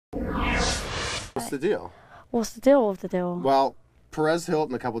What's the deal? What's the deal with the deal? Well, Perez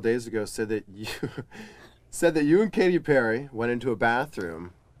Hilton a couple days ago said that you and Katy Perry went into a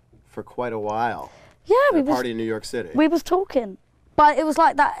bathroom for quite a while. Yeah, at a party in New York City. We was talking, but it was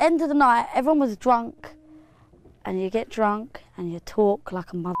like that end of the night. Everyone was drunk, and you get drunk and you talk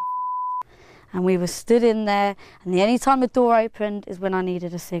like a mother. And we were stood in there, and the only time the door opened is when I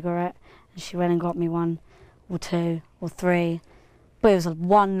needed a cigarette, and she went and got me one, or two, or three. But it was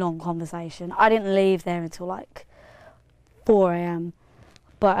one long conversation. I didn't leave there until like 4 a.m.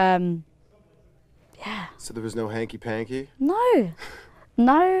 But yeah. So there was no hanky-panky? No.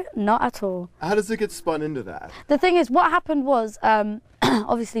 No, not at all. How does it get spun into that? The thing is, what happened was,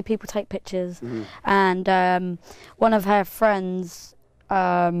 obviously people take pictures, and one of her friends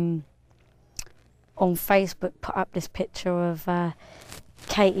on Facebook put up this picture of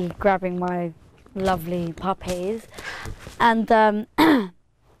Katy grabbing my lovely puppies, and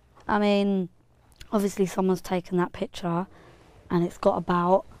I mean, obviously someone's taken that picture and it's got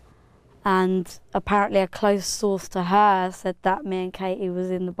about, and apparently a close source to her said that me and Katy was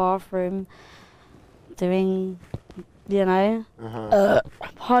in the bathroom doing, you know,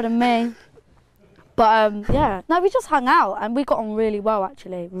 pardon me. But yeah, no, we just hung out and we got on really well,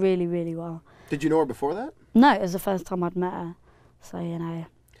 actually, really, really well. Did you know her before that? No, it was the first time I'd met her, so, you know.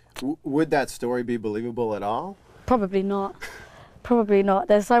 Would that story be believable at all? Probably not. Probably not.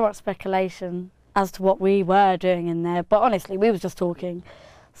 There's so much speculation as to what we were doing in there, but honestly, we was just talking.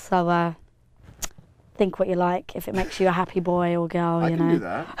 So think what you like, if it makes you a happy boy or girl, you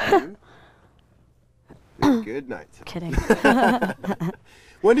know. I can do that. Good night. Kidding.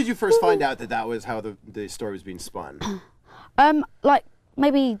 When did you first find out that that was how the story was being spun? Like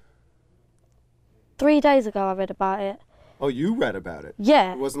maybe 3 days ago I read about it. Oh, you read about it?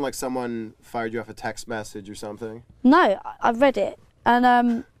 Yeah. It wasn't like someone fired you off a text message or something? No, I read it.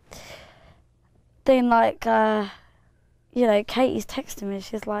 And then like, you know, Katie's texting me,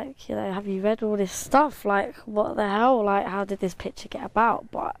 she's like, you know, have you read all this stuff? Like, what the hell? Like, how did this picture get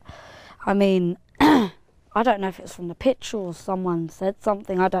about? But, I mean, I don't know if it's from the picture or someone said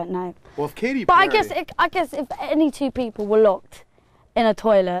something, I don't know. Well, if Katy Perry... But I guess if any two people were locked in a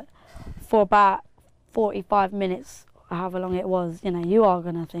toilet for about 45 minutes, however long it was, you know, you are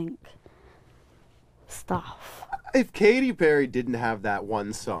going to think stuff. If Katy Perry didn't have that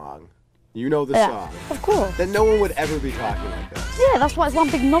one song, you know the song, of course, then no one would ever be talking like this. Yeah, that's why it's one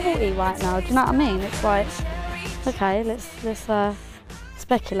big novelty right now, do you know what I mean? It's like, okay, let's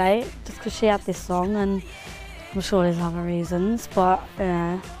speculate, just because she had this song, and I'm sure there's other reasons, but,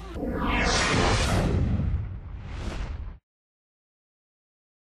 yeah.